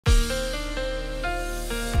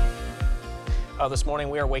This morning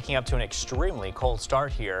we are waking up to an extremely cold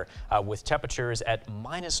start here with temperatures at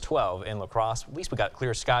 -12 in La Crosse. At least we got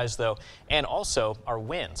clear skies though, and also our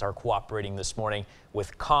winds are cooperating this morning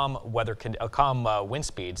with calm wind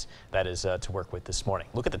speeds that is to work with this morning.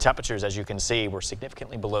 Look at the temperatures. As you can see, we're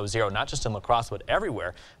significantly below zero, not just in La Crosse but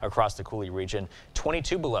everywhere across the Coulee region.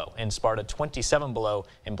 22 below in Sparta, 27 below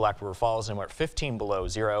in Black River Falls, and we're at 15 below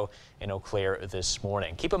zero in Eau Claire this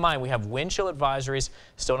morning. Keep in mind we have wind chill advisories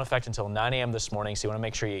still in effect until 9 a.m. this morning, so you want to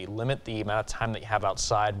make sure you limit the amount of time that you have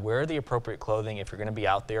outside. Wear the appropriate clothing if you're going to be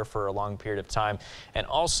out there for a long period of time, and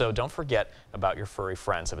also don't forget about your furry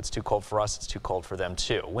friends. If it's too cold for us, it's too cold for them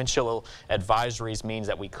too. Wind chill advisories means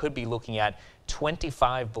that we could be looking at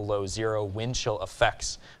 25 below zero wind chill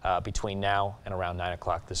effects between now and around 9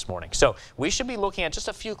 o'clock this morning. So we should be looking at just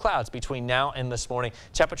a few clouds between now and this morning.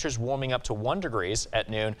 Temperatures warming up to 1 degrees at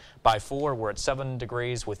noon. By 4, we're at 7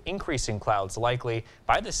 degrees with increasing clouds likely.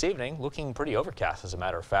 By this evening, looking pretty overcast as a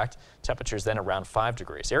matter of fact. Temperatures then around 5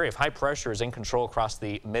 degrees. Area of high pressure is in control across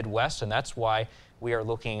the Midwest, and that's why we are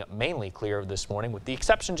looking mainly clear this morning, with the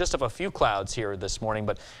exception just of a few clouds here this morning,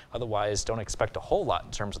 but otherwise don't expect a whole lot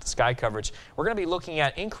in terms of the sky coverage. We're going to be looking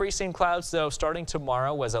at increasing clouds though starting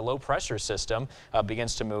tomorrow as a low pressure system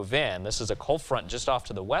begins to move in. This is a cold front just off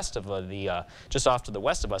to the west of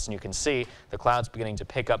us, and you can see the clouds beginning to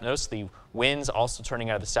pick up. Notice the winds also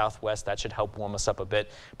turning out of the southwest. That should help warm us up a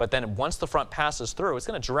bit. But then once the front passes through, it's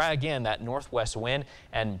going to drag in that northwest wind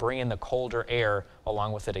and bring in the colder air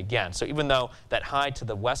along with it again. So even though that high to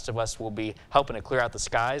the west of us will be helping to clear out the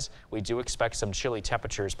skies, we do expect some chilly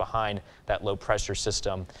temperatures behind that low pressure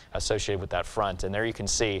system associated with that front. And there you can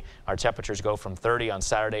see our temperatures go from 30 on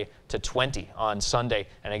Saturday to 20 on Sunday,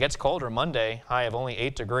 and it gets colder Monday, high of only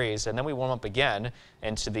 8 degrees, and then we warm up again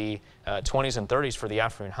into the 20s and 30s for the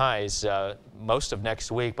afternoon highs most of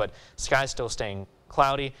next week, but skies still staying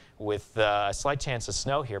cloudy with a slight chance of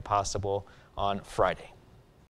snow here possible on Friday.